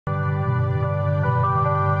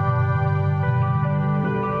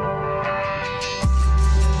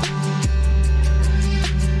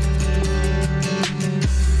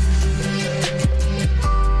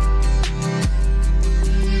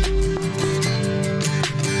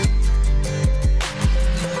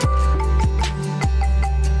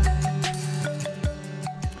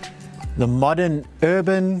The modern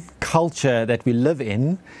urban culture that we live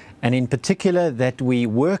in, and in particular that we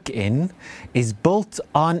work in, is built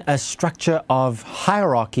on a structure of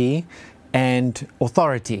hierarchy and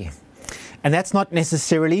authority. And that's not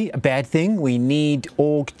necessarily a bad thing. We need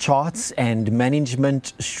org charts and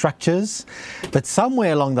management structures. But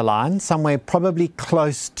somewhere along the line, somewhere probably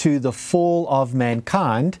close to the fall of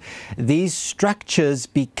mankind, these structures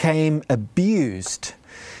became abused.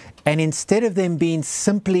 And instead of them being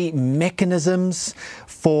simply mechanisms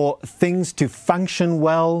for things to function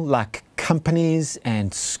well, like companies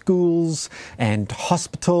and schools and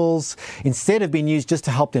hospitals, instead of being used just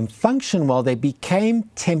to help them function well, they became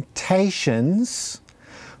temptations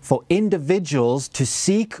for individuals to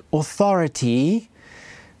seek authority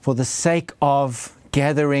for the sake of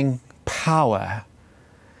gathering power.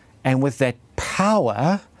 And with that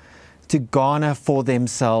power, to garner for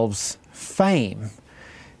themselves fame.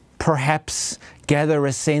 Perhaps gather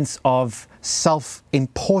a sense of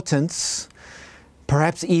self-importance,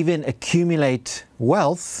 perhaps even accumulate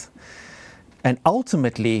wealth, and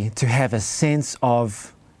ultimately to have a sense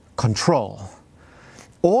of control.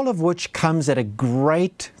 All of which comes at a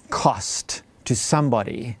great cost to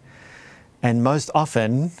somebody, and most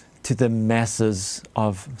often to the masses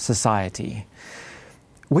of society.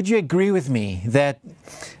 Would you agree with me that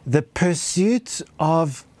the pursuit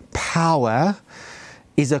of power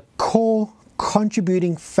is a core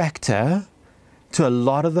contributing factor to a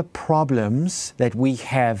lot of the problems that we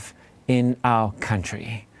have in our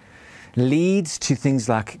country? Leads to things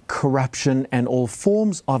like corruption and all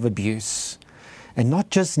forms of abuse, and not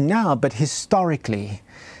just now, but historically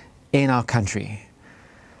in our country.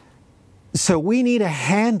 So we need a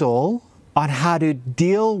handle on how to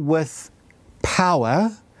deal with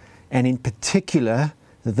power, and in particular,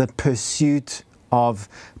 the pursuit of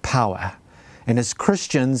power. And as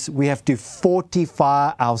Christians, we have to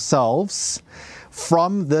fortify ourselves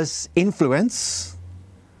from this influence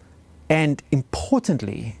and,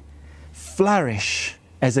 importantly, flourish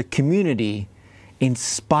as a community in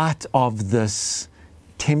spite of this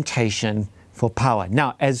temptation for power.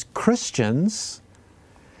 Now, as Christians,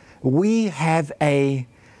 we have a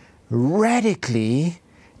radically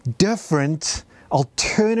different,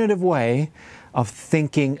 alternative way of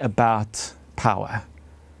thinking about power,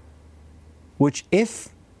 which, if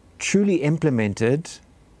truly implemented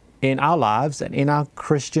in our lives and in our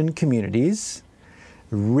Christian communities,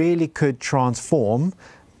 really could transform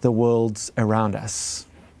the worlds around us.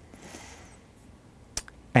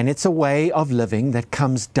 And it's a way of living that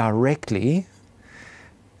comes directly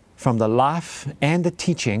from the life and the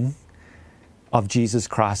teaching of Jesus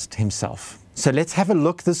Christ himself. So let's have a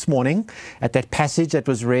look this morning at that passage that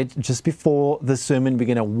was read just before the sermon. We're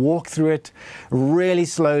going to walk through it really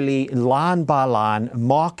slowly, line by line.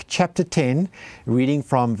 Mark chapter 10, reading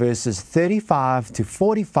from verses 35 to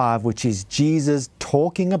 45, which is Jesus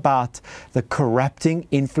talking about the corrupting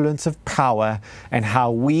influence of power and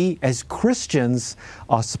how we as Christians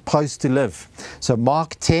are supposed to live. So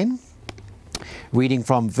Mark 10, reading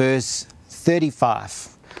from verse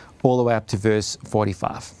 35 all the way up to verse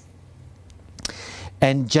 45.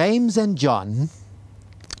 And James and John,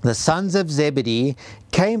 the sons of Zebedee,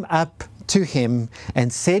 came up to him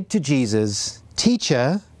and said to Jesus,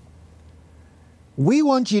 "Teacher, we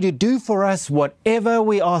want you to do for us whatever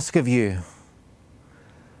we ask of you."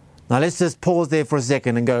 Now let's just pause there for a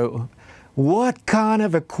second and go, what kind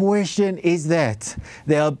of a question is that?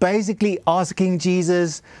 They are basically asking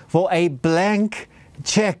Jesus for a blank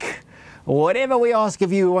check. Whatever we ask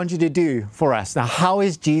of you, we want you to do for us. Now, how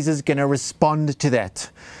is Jesus going to respond to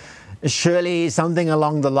that? Surely something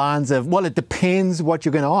along the lines of, well, it depends what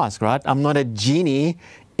you're going to ask, right? I'm not a genie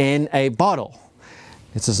in a bottle.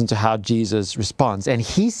 Let's listen to how Jesus responds. And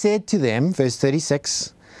he said to them, verse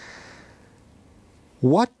 36,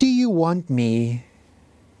 "What do you want me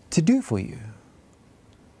to do for you?"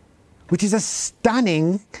 Which is a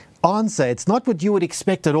stunning answer. It's not what you would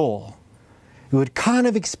expect at all. You would kind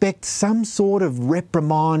of expect some sort of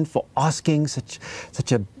reprimand for asking such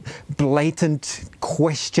a blatant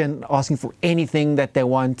question, asking for anything that they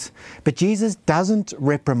want. But Jesus doesn't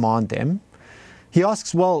reprimand them. He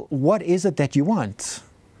asks, well, what is it that you want?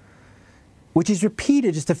 Which is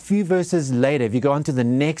repeated just a few verses later. If you go on to the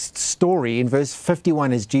next story, in verse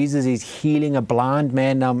 51, as Jesus is healing a blind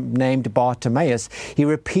man named Bartimaeus, he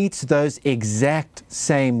repeats those exact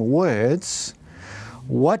same words.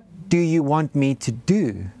 What do you want me to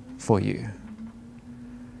do for you?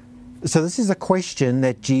 So this is a question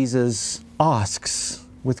that Jesus asks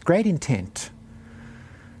with great intent.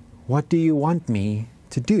 What do you want me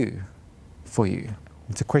to do for you?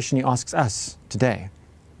 It's a question he asks us today.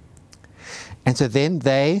 And so then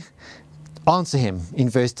they answer him in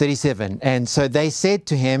verse 37. And so they said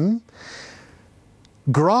to him,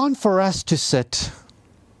 grant for us to sit,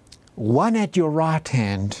 one at your right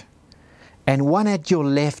hand and one at your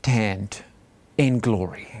left hand in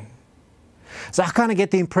glory. So I kind of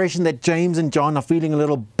get the impression that James and John are feeling a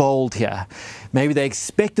little bold here. Maybe they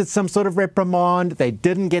expected some sort of reprimand. They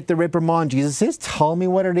didn't get the reprimand. Jesus says, tell me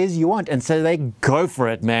what it is you want. And so they go for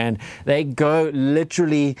it, man. They go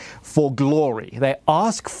literally for glory. They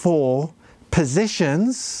ask for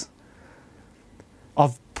positions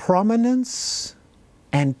of prominence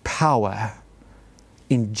and power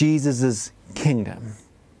in Jesus' kingdom.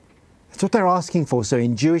 That's what they're asking for. So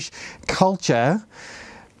in Jewish culture,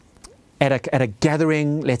 at a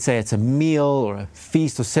gathering, let's say it's a meal or a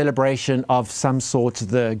feast or celebration of some sort,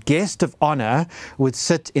 the guest of honor would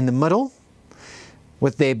sit in the middle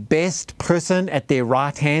with their best person at their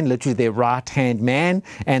right hand, literally their right hand man,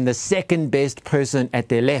 and the second best person at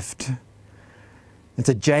their left. And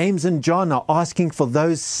so James and John are asking for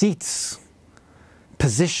those seats,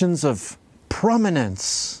 positions of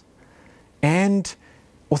prominence and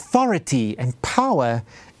authority and power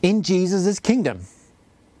in Jesus' kingdom.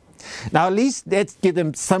 Now, at least let's give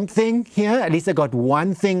them something here. At least they got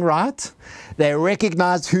one thing right. They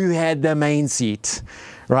recognized who had the main seat,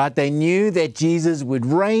 right? They knew that Jesus would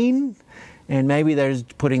reign, and maybe they're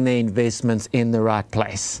putting their investments in the right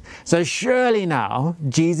place. So surely now,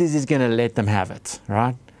 Jesus is going to let them have it,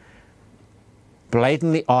 right?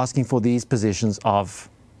 Blatantly asking for these positions of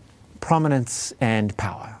prominence and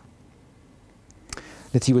power.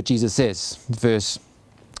 Let's see what Jesus says. Verse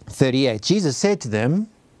 38. Jesus said to them,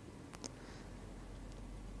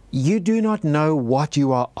 you do not know what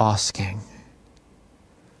you are asking.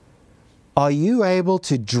 Are you able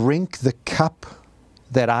to drink the cup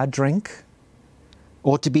that I drink,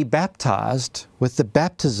 or to be baptized with the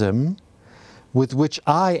baptism with which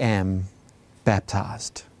I am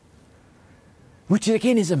baptized? Which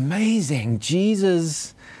again is amazing.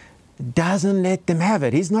 Jesus doesn't let them have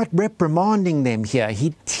it. He's not reprimanding them here.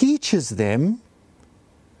 He teaches them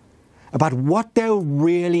about what they're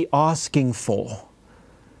really asking for.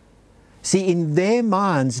 See, in their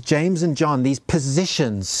minds, James and John, these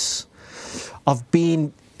positions of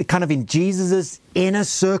being kind of in Jesus' inner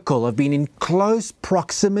circle, of being in close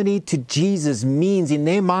proximity to Jesus, means in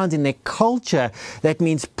their minds, in their culture, that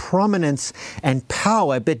means prominence and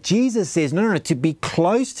power. But Jesus says, no, to be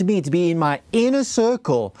close to me, to be in my inner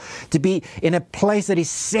circle, to be in a place that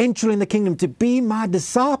is central in the kingdom, to be my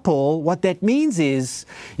disciple, what that means is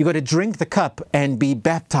you've got to drink the cup and be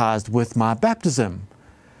baptized with my baptism.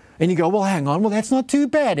 And you go, well, hang on, well, that's not too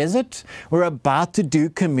bad, is it? We're about to do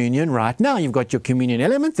communion right now. You've got your communion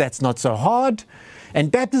elements. That's not so hard.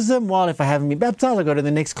 And baptism, well, if I haven't been baptized, I'll go to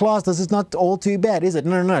the next class. This is not all too bad, is it?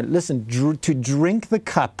 No, no, no. Listen, to drink the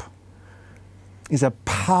cup is a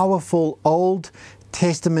powerful Old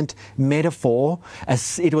Testament metaphor.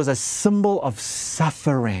 It was a symbol of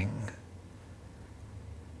suffering.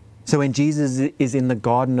 So when Jesus is in the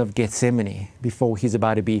Garden of Gethsemane, before he's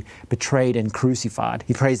about to be betrayed and crucified,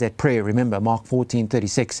 he prays that prayer. Remember, Mark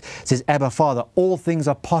 14:36 says, Abba, Father, all things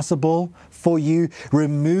are possible for you.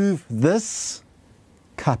 Remove this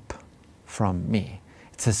cup from me.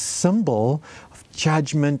 It's a symbol of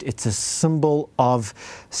judgment. It's a symbol of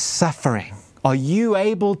suffering. Are you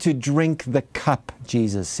able to drink the cup,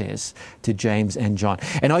 Jesus says to James and John?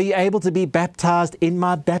 And are you able to be baptized in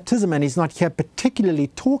my baptism? And he's not here particularly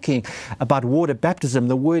talking about water baptism.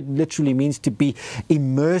 The word literally means to be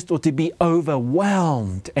immersed or to be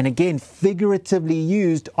overwhelmed. And again, figuratively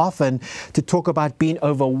used often to talk about being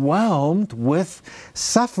overwhelmed with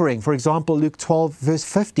suffering. For example, Luke 12, verse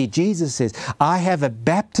 50, Jesus says, I have a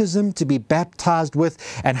baptism to be baptized with,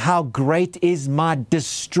 and how great is my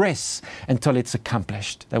distress until it's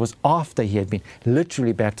accomplished. That was after he had been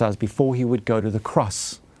literally baptized, before he would go to the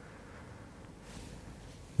cross.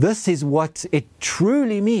 This is what it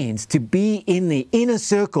truly means to be in the inner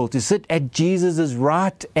circle, to sit at Jesus'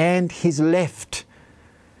 right and his left,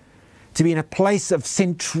 to be in a place of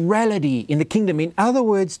centrality in the kingdom. In other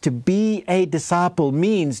words, to be a disciple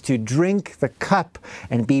means to drink the cup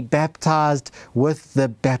and be baptized with the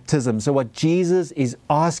baptism. So what Jesus is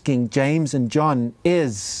asking James and John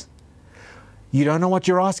is, you don't know what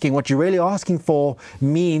you're asking. What you're really asking for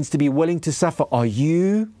means to be willing to suffer. Are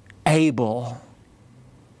you able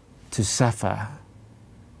to suffer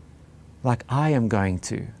like I am going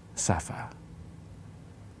to suffer?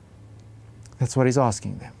 That's what he's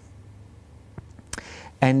asking them.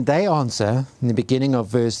 And they answer in the beginning of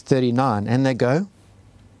verse 39, and they go,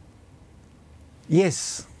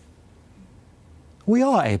 yes, we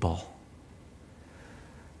are able.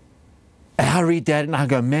 I read that and I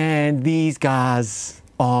go, man, these guys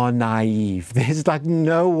are naive. There's like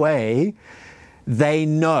no way they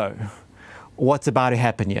know what's about to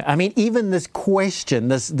happen here. I mean, even this question,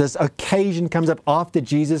 this occasion comes up after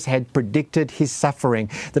Jesus had predicted his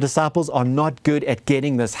suffering. The disciples are not good at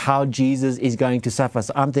getting this, how Jesus is going to suffer.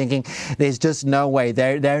 So I'm thinking, there's just no way.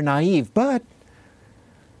 They're naive. But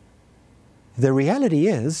the reality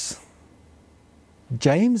is,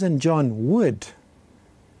 James and John would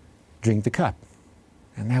drink the cup.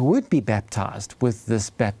 And they would be baptized with this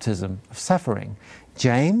baptism of suffering.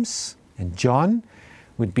 James and John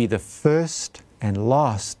would be the first and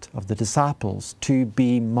last of the disciples to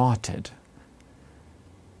be martyred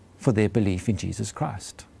for their belief in Jesus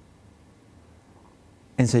Christ.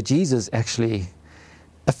 And so Jesus actually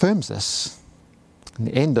affirms this in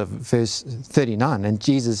the end of verse 39. And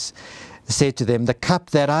Jesus said to them, the cup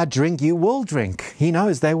that I drink, you will drink. He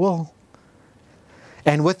knows they will.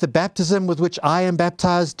 And with the baptism with which I am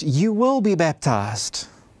baptized, you will be baptized.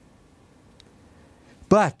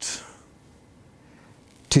 But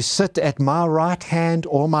to sit at my right hand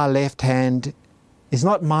or my left hand is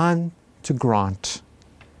not mine to grant,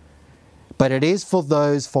 but it is for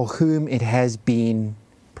those for whom it has been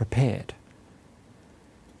prepared.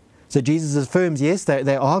 So Jesus affirms, yes,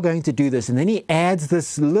 they are going to do this. And then he adds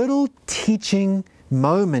this little teaching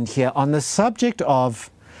moment here on the subject of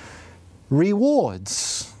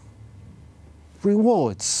rewards.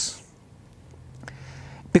 Rewards.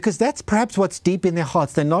 Because that's perhaps what's deep in their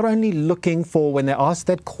hearts. They're not only looking for, when they ask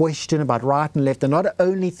that question about right and left, they're not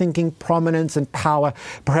only thinking prominence and power,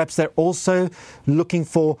 perhaps they're also looking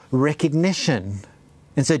for recognition.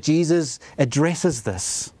 And so Jesus addresses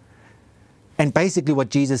this. And basically what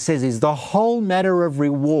Jesus says is the whole matter of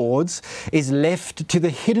rewards is left to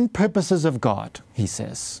the hidden purposes of God, he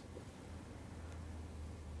says.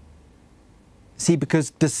 See,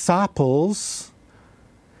 because disciples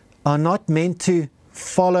are not meant to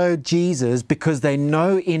follow Jesus because they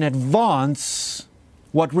know in advance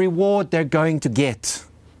what reward they're going to get.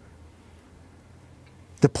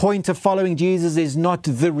 The point of following Jesus is not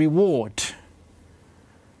the reward.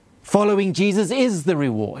 Following Jesus is the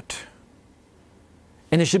reward.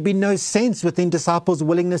 And there should be no sense within disciples'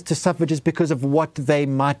 willingness to suffer just because of what they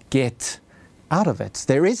might get out of it.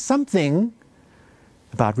 There is something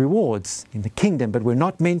about rewards in the kingdom, but we're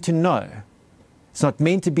not meant to know. It's not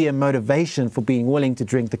meant to be a motivation for being willing to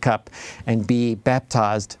drink the cup and be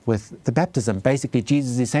baptized with the baptism. Basically,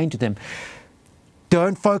 Jesus is saying to them,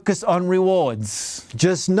 don't focus on rewards.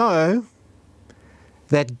 Just know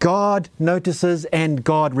that God notices and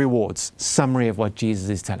God rewards. Summary of what Jesus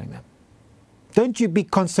is telling them. Don't you be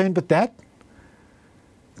concerned with that.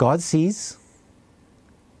 God sees,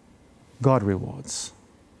 God rewards.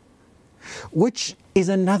 Which is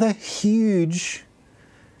another huge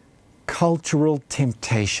cultural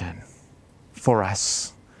temptation for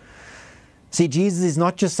us. See, Jesus is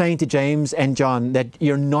not just saying to James and John that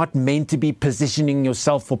you're not meant to be positioning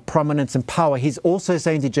yourself for prominence and power. He's also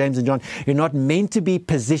saying to James and John, you're not meant to be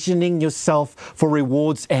positioning yourself for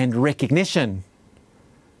rewards and recognition.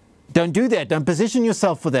 Don't do that. Don't position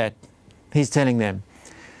yourself for that, he's telling them.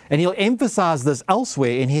 And he'll emphasize this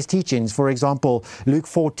elsewhere in his teachings. For example, Luke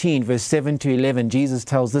 14, verse 7 to 11, Jesus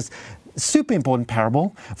tells this super important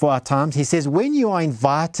parable for our times. He says, when you are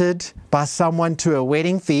invited by someone to a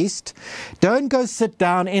wedding feast, don't go sit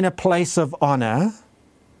down in a place of honor,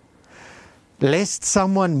 lest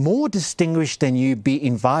someone more distinguished than you be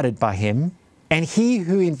invited by him, and he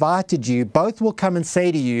who invited you both will come and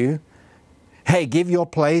say to you, hey, give your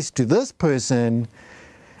place to this person,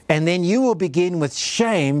 and then you will begin with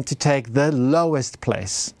shame to take the lowest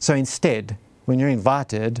place. So instead, when you're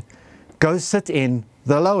invited, go sit in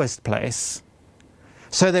the lowest place,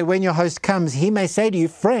 so that when your host comes, he may say to you,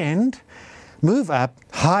 friend, move up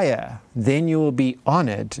higher. Then you will be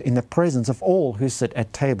honored in the presence of all who sit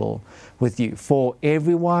at table with you. For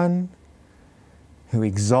everyone who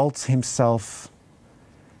exalts himself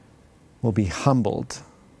will be humbled,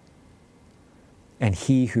 and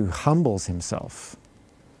he who humbles himself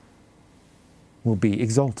will be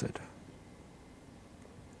exalted.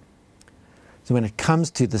 So when it comes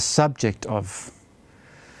to the subject of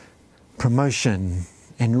promotion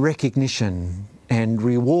and recognition and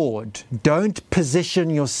reward, don't position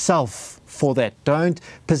yourself for that. Don't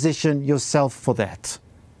position yourself for that.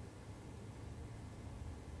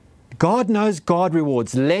 God knows, God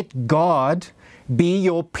rewards. Let God be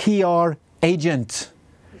your PR agent.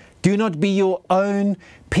 Do not be your own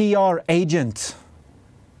PR agent.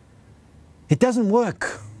 It doesn't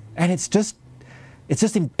work. And it's just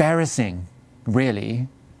embarrassing, really,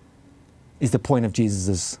 is the point of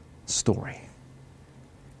Jesus' story.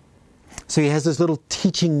 So he has this little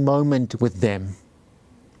teaching moment with them.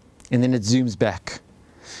 And then it zooms back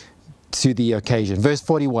to the occasion. Verse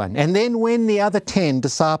 41. And then when the other 10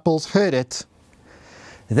 disciples heard it,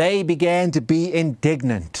 they began to be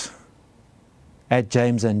indignant at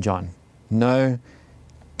James and John. No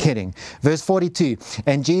kidding. Verse 42.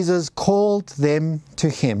 And Jesus called them to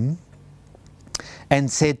him and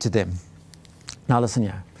said to them. Now listen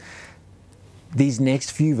here. These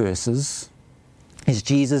next few verses is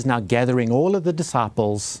Jesus now gathering all of the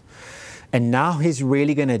disciples, and now he's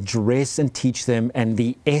really going to address and teach them, and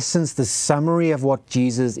the essence, the summary of what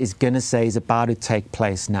Jesus is going to say is about to take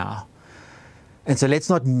place now. And so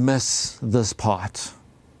let's not miss this part.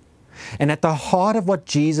 And at the heart of what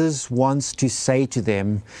Jesus wants to say to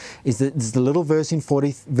them is the little verse in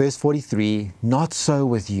verse 43, not so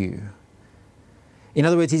with you. In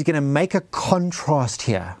other words, he's going to make a contrast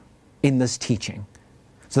here in this teaching.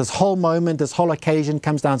 So this whole moment, this whole occasion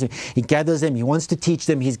comes down to, he gathers them, he wants to teach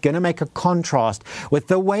them, he's going to make a contrast with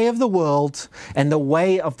the way of the world and the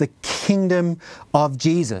way of the kingdom of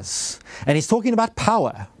Jesus. And he's talking about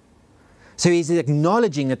power. So he's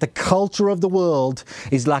acknowledging that the culture of the world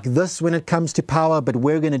is like this when it comes to power, but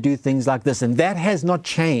we're going to do things like this. And that has not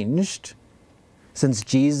changed since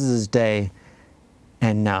Jesus' day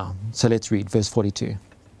and now. So let's read verse 42.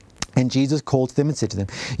 And Jesus called to them and said to them,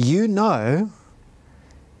 you know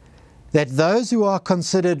that those who are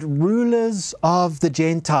considered rulers of the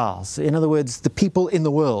Gentiles, in other words, the people in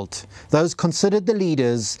the world, those considered the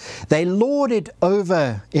leaders, they lord it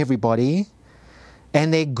over everybody,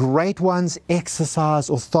 and their great ones exercise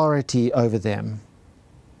authority over them.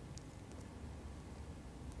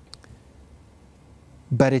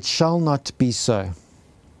 But it shall not be so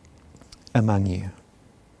among you.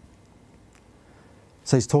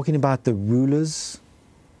 So he's talking about the rulers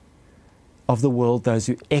of the world, those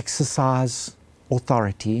who exercise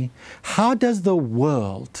authority. How does the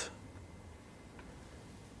world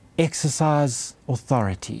exercise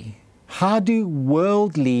authority? How do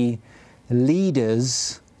worldly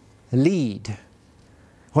leaders lead?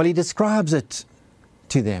 Well, he describes it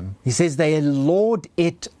to them. He says they lord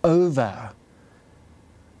it over,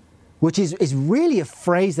 which is really a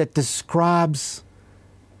phrase that describes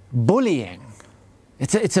bullying.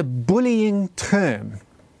 It's a bullying term.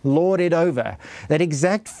 Lord it over. That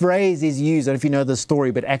exact phrase is used, I don't know if you know the story,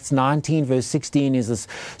 but Acts 19 verse 16 is this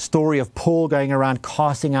story of Paul going around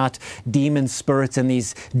casting out demon spirits, and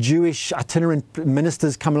these Jewish itinerant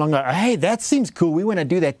ministers come along and go, hey, that seems cool, we want to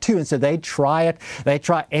do that too. And so they try it, they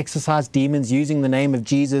try exorcise demons using the name of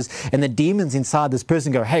Jesus, and the demons inside this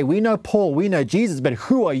person go, hey, we know Paul, we know Jesus, but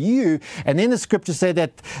who are you? And then the scripture said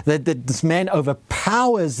that this man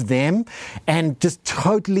overpowers them and just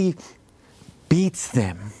totally beats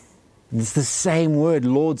them. It's the same word,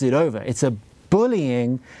 lords it over. It's a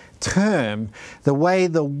bullying term. The way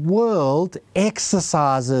the world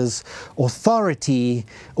exercises authority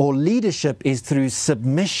or leadership is through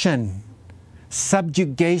submission,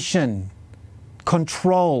 subjugation,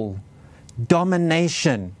 control,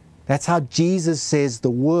 domination. That's how Jesus says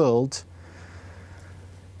the world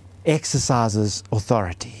exercises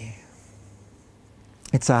authority.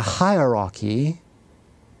 It's a hierarchy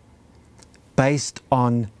based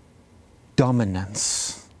on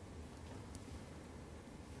dominance,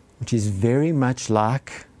 which is very much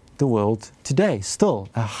like the world today. Still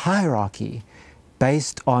a hierarchy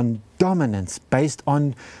based on dominance, based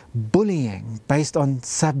on bullying, based on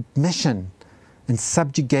submission and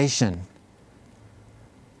subjugation.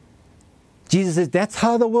 Jesus says that's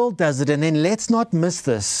how the world does it, and then let's not miss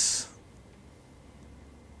this.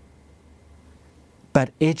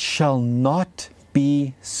 But it shall not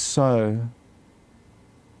be so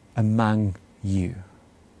among you.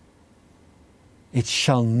 It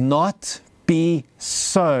shall not be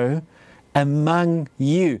so among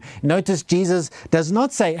you. Notice Jesus does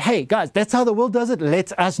not say, hey guys, that's how the world does it.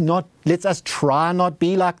 Let's us try not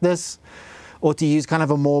be like this. Or to use kind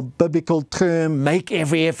of a more biblical term, make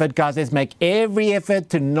every effort, guys, let's make every effort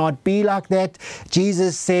to not be like that.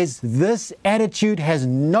 Jesus says this attitude has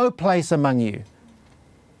no place among you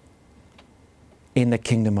in the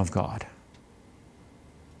kingdom of God.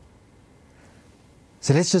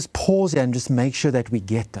 So let's just pause here and just make sure that we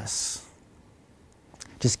get this.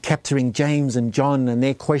 Just capturing James and John and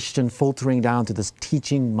their question filtering down to this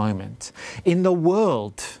teaching moment. In the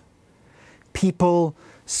world, people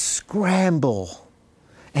scramble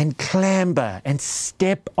and clamber and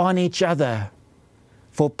step on each other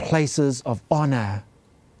for places of honor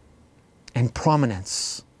and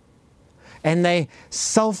prominence. And they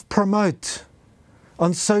self-promote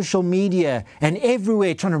on social media and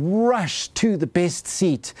everywhere, trying to rush to the best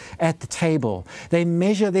seat at the table. They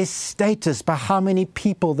measure their status by how many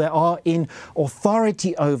people they are in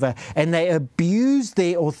authority over, and they abuse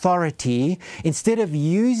their authority instead of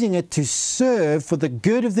using it to serve for the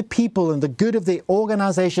good of the people and the good of their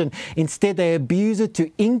organization. Instead, they abuse it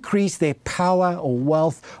to increase their power or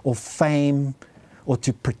wealth or fame, or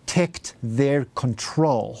to protect their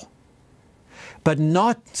control. But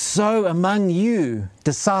not so among you,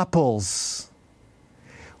 disciples.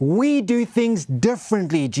 We do things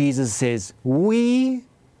differently, Jesus says. We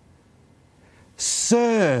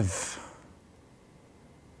serve.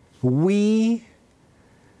 We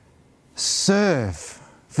serve.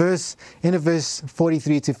 Verse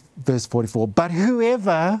 43 to verse 44. But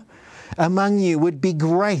whoever among you would be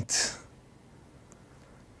great.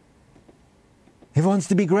 Everyone wants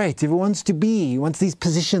to be great. Everyone wants these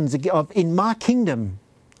positions in my kingdom.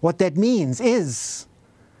 What that means is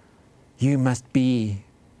you must be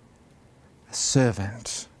a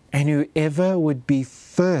servant. And whoever would be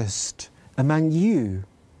first among you,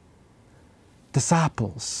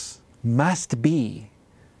 disciples, must be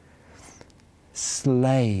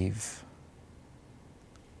slave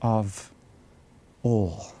of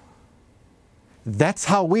all. That's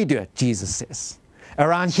how we do it, Jesus says.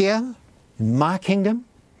 Around here, in my kingdom,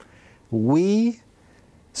 we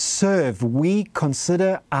serve, we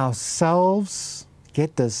consider ourselves,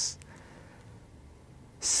 get this,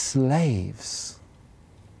 slaves.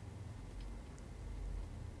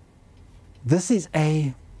 This is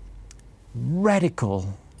a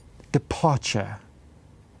radical departure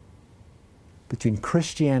between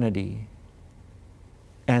Christianity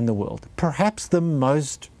and the world. Perhaps the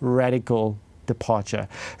most radical departure.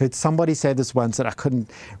 I heard somebody say this once, and I couldn't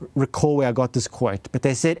recall where I got this quote, but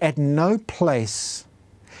they said, at no place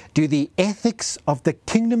do the ethics of the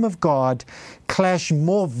kingdom of God clash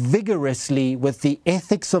more vigorously with the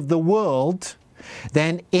ethics of the world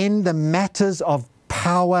than in the matters of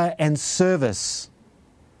power and service.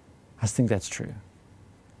 I think that's true.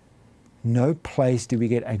 No place do we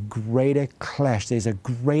get a greater clash. There's a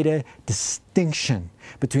greater distinction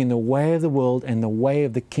between the way of the world and the way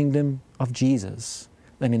of the kingdom of Jesus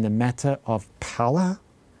than in the matter of power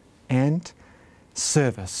and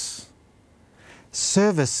service.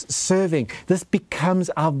 Service, serving, this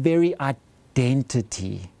becomes our very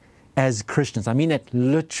identity as Christians. I mean that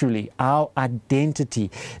literally, our identity.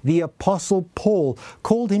 The Apostle Paul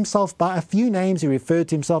called himself by a few names. He referred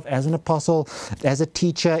to himself as an apostle, as a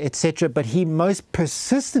teacher, etc. But he most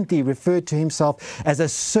persistently referred to himself as a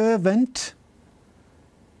servant,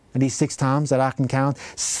 at least 6 times that I can count,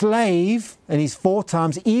 slave, at least 4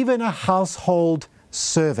 times, even a household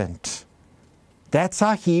servant. That's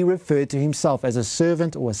how he referred to himself, as a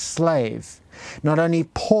servant or a slave. Not only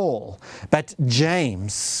Paul, but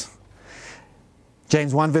James.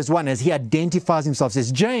 James 1 verse 1, as he identifies himself,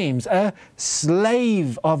 says, James, a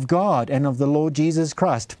slave of God and of the Lord Jesus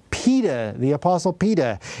Christ. Peter, the Apostle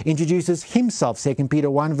Peter, introduces himself, 2 Peter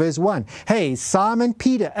 1 verse 1. Hey, Simon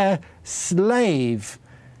Peter, a slave,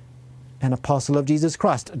 an apostle of Jesus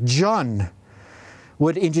Christ. John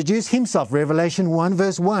would introduce himself, Revelation 1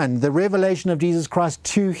 verse 1, the revelation of Jesus Christ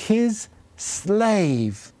to his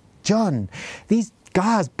slave, John. These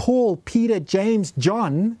guys, Paul, Peter, James,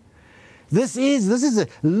 John, this is a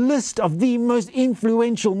list of the most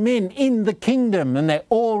influential men in the kingdom, and they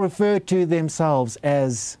all refer to themselves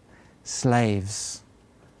as slaves,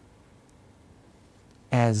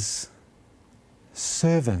 as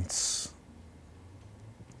servants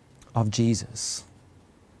of Jesus,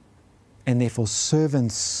 and therefore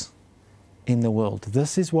servants in the world.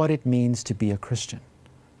 This is what it means to be a Christian.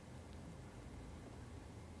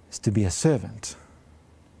 It's to be a servant.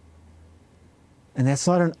 And that's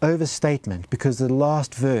not an overstatement, because the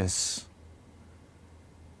last verse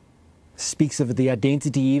speaks of the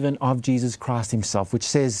identity even of Jesus Christ himself, which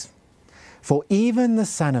says, for even the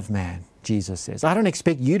Son of Man, Jesus says, I don't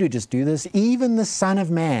expect you to just do this, even the Son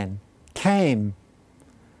of Man came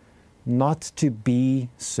not to be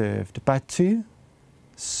served, but to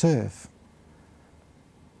serve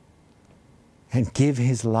and give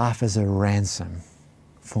his life as a ransom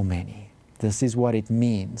for many. This is what it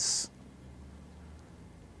means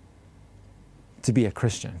to be a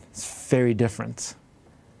Christian. It's very different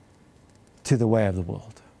to the way of the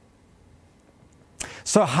world.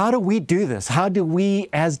 So how do we do this? How do we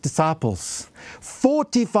as disciples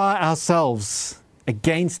fortify ourselves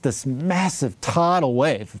against this massive tidal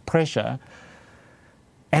wave of pressure?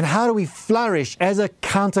 And how do we flourish as a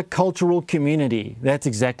countercultural community? That's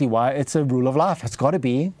exactly why it's a rule of life. It's got to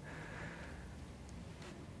be.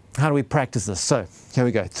 how do we practice this? So here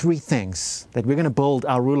we go. 3 things that we're going to build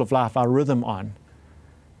our rule of life, our rhythm on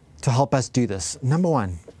to help us do this. Number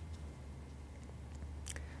 1,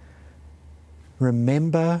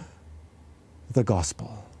 remember the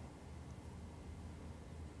gospel.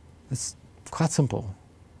 It's quite simple,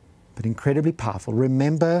 but incredibly powerful.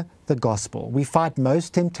 Remember the gospel. We fight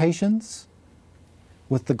most temptations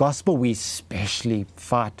with the gospel. We especially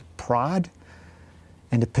fight pride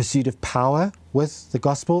and a pursuit of power with the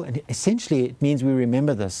gospel. And essentially, it means we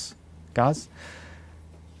remember this, guys.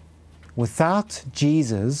 Without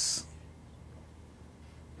Jesus,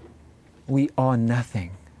 we are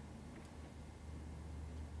nothing.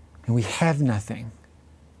 And we have nothing.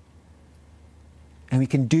 And we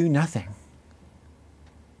can do nothing.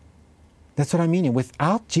 That's what I mean.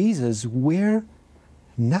 Without Jesus, we're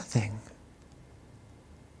nothing.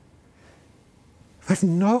 We have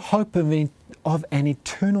no hope of an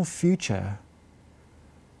eternal future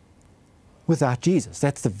without Jesus.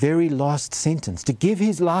 That's the very last sentence. To give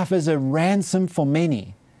his life as a ransom for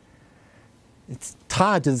many. It's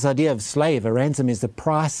tied to this idea of slave. A ransom is the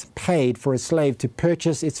price paid for a slave to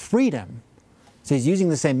purchase its freedom. So he's using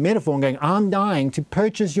the same metaphor and going, I'm dying to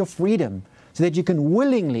purchase your freedom so that you can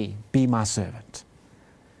willingly be my servant.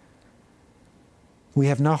 We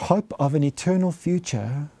have no hope of an eternal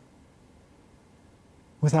future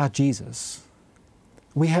without Jesus.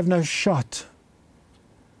 We have no shot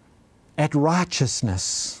at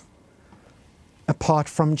righteousness apart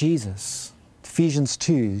from Jesus. Ephesians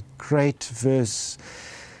 2, great verse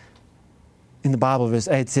in the Bible, verse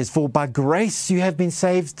 8 says, "For by grace you have been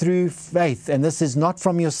saved through faith, and this is not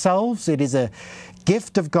from yourselves, it is a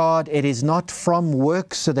gift of God, it is not from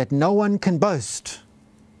works, so that no one can boast."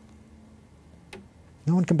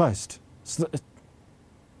 No one can boast.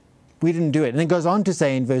 We didn't do it. And it goes on to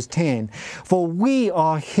say in verse 10, "For we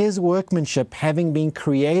are his workmanship, having been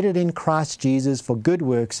created in Christ Jesus for good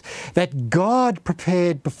works, that God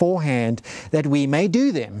prepared beforehand that we may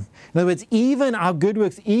do them." In other words, even our good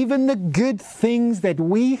works, even the good things that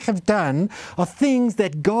we have done are things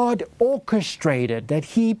that God orchestrated, that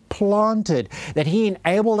he planted, that he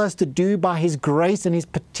enabled us to do by his grace and his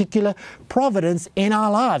particular providence in our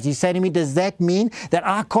lives. You say to me, does that mean that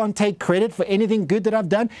I can't take credit for anything good that I've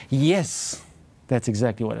done? Yes, that's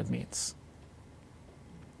exactly what it means.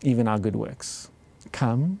 Even our good works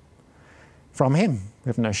come from him. We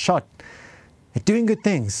have no shot at doing good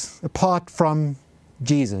things apart from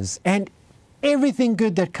Jesus. And everything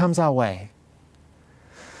good that comes our way,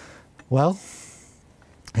 well,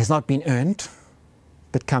 has not been earned,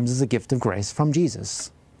 but comes as a gift of grace from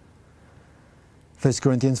Jesus. 1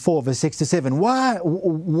 Corinthians 4, verse 6 to 7.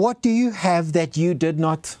 What do you have that you did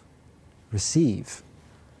not receive?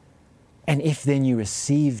 And if then you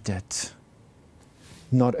received it,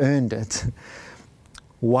 not earned it,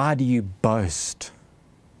 why do you boast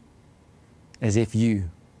as if you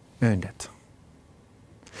earned it?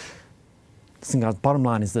 Listen, guys, bottom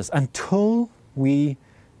line is this. Until we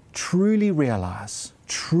truly realize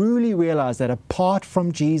that apart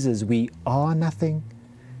from Jesus, we are nothing,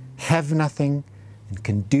 have nothing, and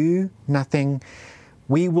can do nothing,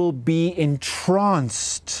 we will be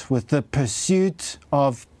entranced with the pursuit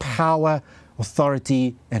of power,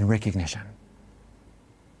 authority, and recognition.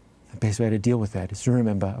 The best way to deal with that is to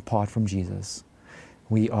remember, apart from Jesus,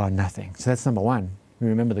 we are nothing. So that's number 1. We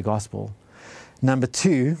remember the gospel. Number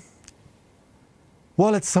 2,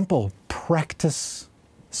 well, it's simple. Practice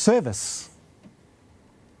service.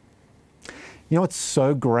 You know what's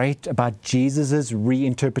so great about Jesus'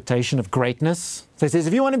 reinterpretation of greatness? So he says,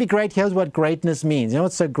 if you want to be great, here's what greatness means. You know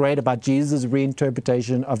what's so great about Jesus'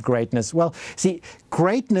 reinterpretation of greatness? Well, see,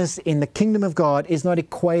 greatness in the kingdom of God is not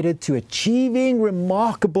equated to achieving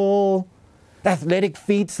remarkable athletic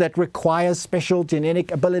feats that require special genetic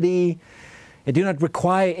ability. They do not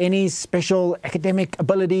require any special academic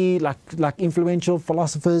ability like influential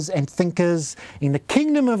philosophers and thinkers. In the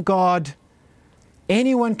kingdom of God,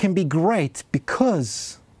 anyone can be great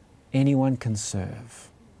because anyone can serve.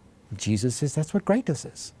 Jesus says that's what greatness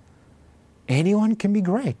is. Anyone can be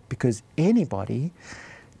great because anybody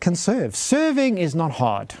can serve. Serving is not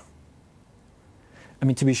hard. I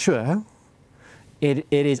mean, to be sure, it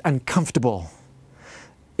is uncomfortable.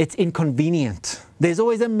 It's inconvenient. There's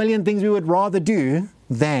always a million things we would rather do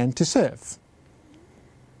than to serve.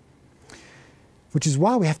 Which is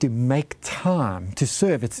why we have to make time to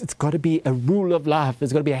serve. It's got to be a rule of life.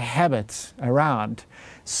 There's got to be a habit around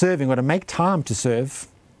serving. We've got to make time to serve.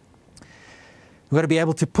 We've got to be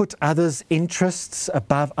able to put others' interests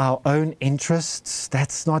above our own interests.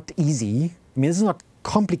 That's not easy. I mean, this is not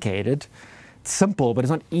complicated. It's simple, but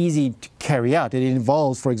it's not easy to carry out. It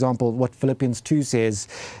involves, for example, what Philippians 2 says,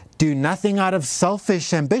 Do nothing out of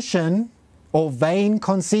selfish ambition or vain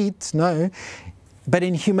conceit, no, but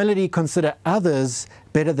in humility consider others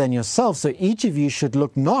better than yourself. So each of you should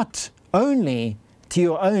look not only to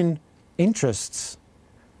your own interests,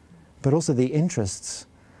 but also the interests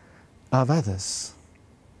of others.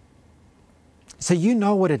 So you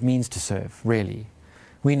know what it means to serve, really.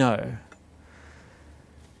 We know.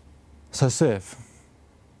 So serve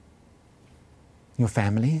your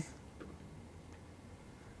family.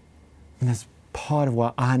 And that's part of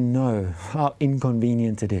why I know how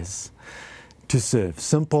inconvenient it is to serve.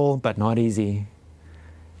 Simple, but not easy.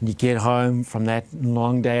 You get home from that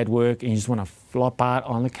long day at work and you just want to flop out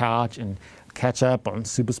on the couch and catch up on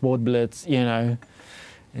Super Sport Blitz, you know.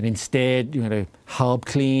 And instead, you want to help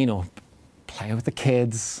clean or play with the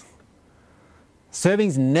kids.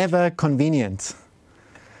 Serving's never convenient.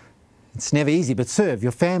 It's never easy, but serve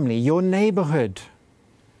your family, your neighborhood,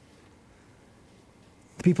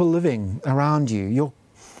 the people living around you, your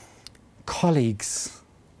colleagues.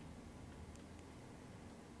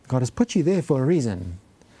 God has put you there for a reason.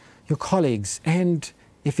 Your colleagues, and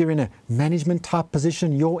if you're in a management type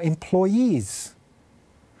position, your employees.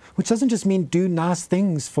 Which doesn't just mean do nice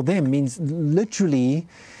things for them, it means literally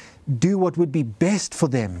do what would be best for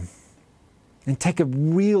them. And take a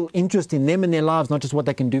real interest in them and their lives, not just what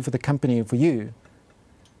they can do for the company or for you.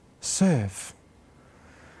 Serve.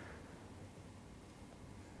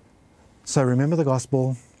 So remember the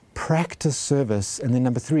gospel, practice service, and then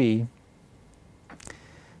number 3,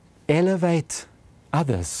 elevate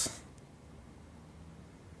others.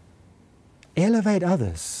 Elevate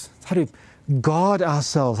others. How to guard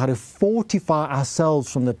ourselves, how to fortify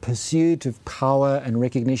ourselves from the pursuit of power and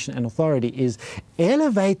recognition and authority is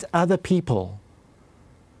elevate other people.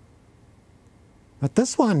 But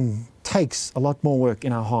this one takes a lot more work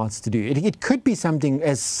in our hearts to do. It could be something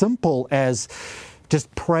as simple as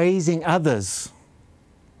just praising others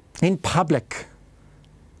in public.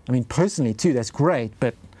 I mean, personally too, that's great,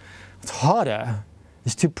 but it's harder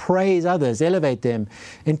is to praise others, elevate them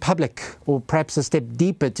in public, or perhaps a step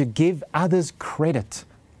deeper, to give others credit.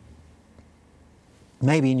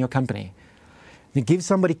 Maybe in your company. You give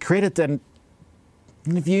somebody credit, and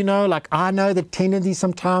if you know, like I know the tendency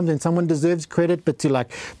sometimes when someone deserves credit, but to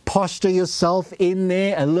like posture yourself in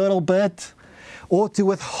there a little bit, or to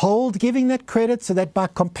withhold giving that credit so that by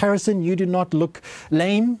comparison you do not look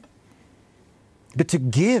lame, but to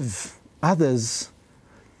give others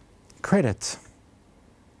credit.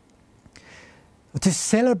 To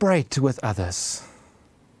celebrate with others.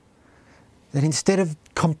 That instead of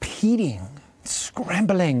competing,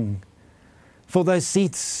 scrambling for those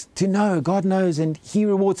seats, to know God knows and He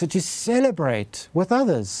rewards, so to celebrate with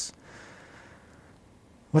others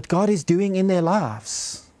what God is doing in their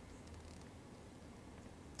lives.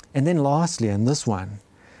 And then lastly, and this one,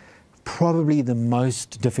 probably the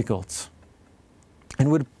most difficult,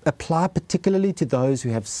 and would apply particularly to those who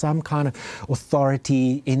have some kind of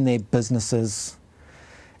authority in their businesses,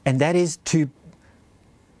 and that is to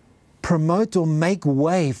promote or make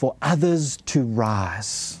way for others to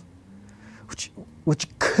rise, which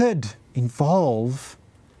could involve,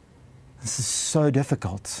 this is so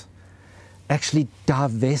difficult, actually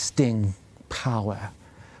divesting power,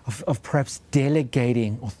 of perhaps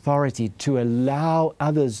delegating authority to allow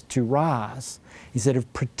others to rise instead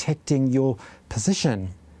of protecting your position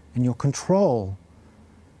and your control.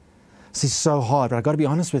 This is so hard, but I've got to be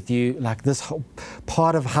honest with you, like this whole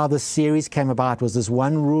part of how this series came about was this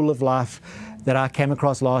one rule of life that I came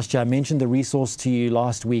across last year. I mentioned the resource to you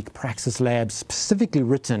last week, Praxis Labs, specifically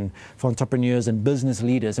written for entrepreneurs and business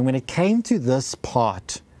leaders. And when it came to this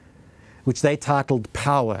part, which they titled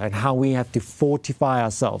Power and how we have to fortify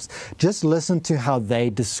ourselves, just listen to how they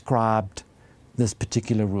described this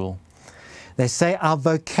particular rule. They say our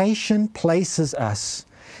vocation places us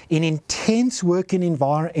in intense working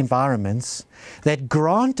environments that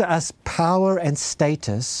grant us power and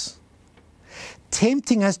status,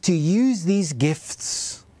 tempting us to use these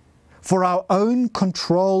gifts for our own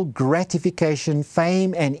control, gratification,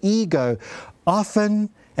 fame, and ego, often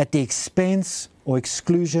at the expense or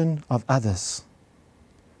exclusion of others.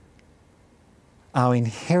 Our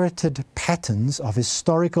inherited patterns of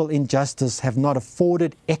historical injustice have not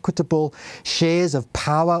afforded equitable shares of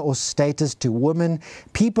power or status to women,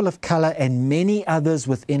 people of color, and many others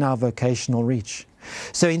within our vocational reach.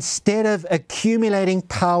 So instead of accumulating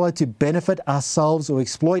power to benefit ourselves or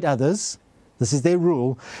exploit others, this is their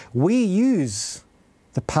rule, we use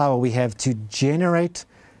the power we have to generate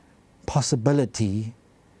possibility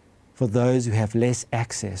for those who have less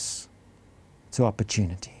access to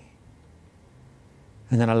opportunity.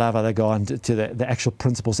 And then I love how they go on to the actual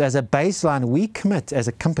principles. As a baseline, we commit as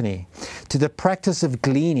a company to the practice of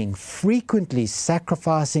gleaning, frequently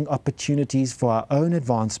sacrificing opportunities for our own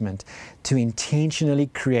advancement to intentionally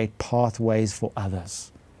create pathways for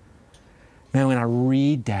others. Man, when I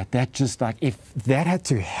read that, that just like, if that had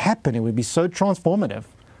to happen, it would be so transformative.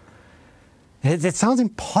 It sounds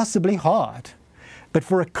impossibly hard. But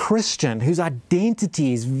for a Christian whose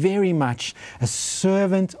identity is very much a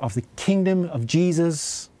servant of the kingdom of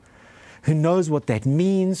Jesus, who knows what that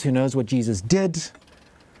means, who knows what Jesus did,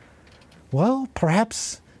 well,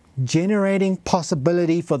 perhaps generating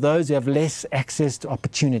possibility for those who have less access to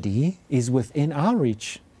opportunity is within our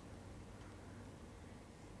reach.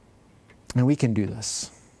 And we can do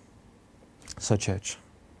this. So, church,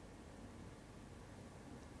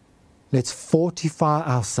 let's fortify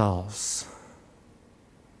ourselves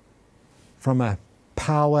from a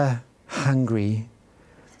power-hungry,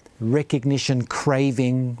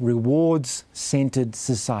 recognition-craving, rewards-centered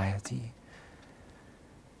society.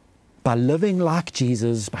 By living like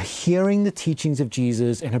Jesus, by hearing the teachings of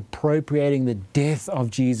Jesus and appropriating the death of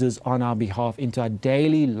Jesus on our behalf into our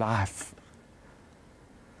daily life,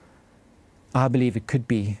 I believe it could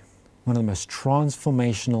be one of the most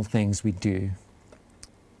transformational things we do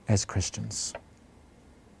as Christians.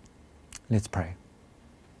 Let's pray.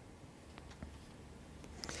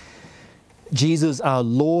 Jesus, our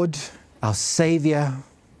Lord, our Savior,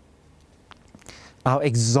 our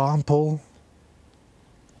example,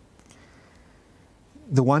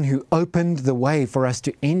 the one who opened the way for us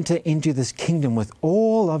to enter into this kingdom with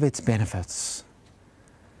all of its benefits.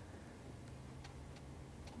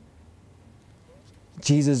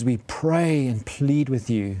 Jesus, we pray and plead with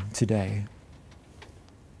you today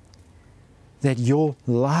that your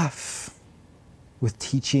life with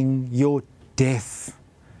teaching, your death,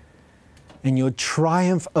 and your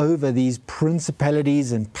triumph over these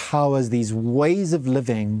principalities and powers, these ways of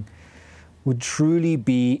living, would truly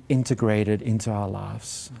be integrated into our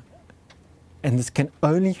lives. And this can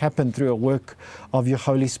only happen through a work of your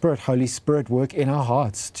Holy Spirit. Holy Spirit, work in our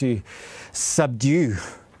hearts to subdue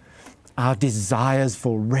our desires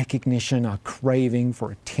for recognition, our craving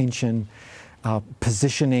for attention, our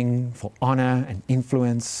positioning for honor and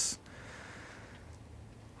influence,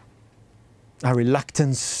 our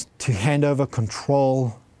reluctance to hand over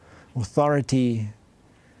control, authority.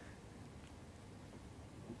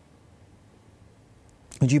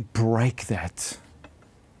 Would you break that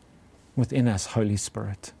within us, Holy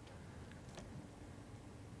Spirit,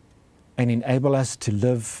 and enable us to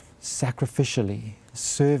live sacrificially,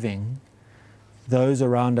 serving those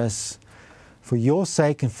around us for your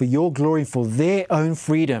sake and for your glory, for their own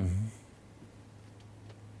freedom,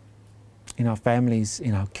 in our families,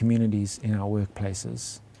 in our communities, in our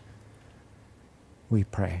workplaces. We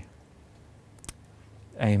pray.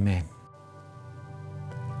 Amen.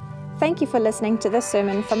 Thank you for listening to this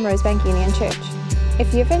sermon from Rosebank Union Church.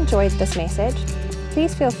 If you've enjoyed this message,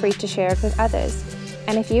 please feel free to share it with others.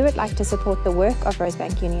 And if you would like to support the work of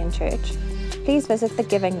Rosebank Union Church, please visit the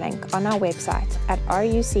giving link on our website at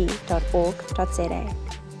ruc.org.za.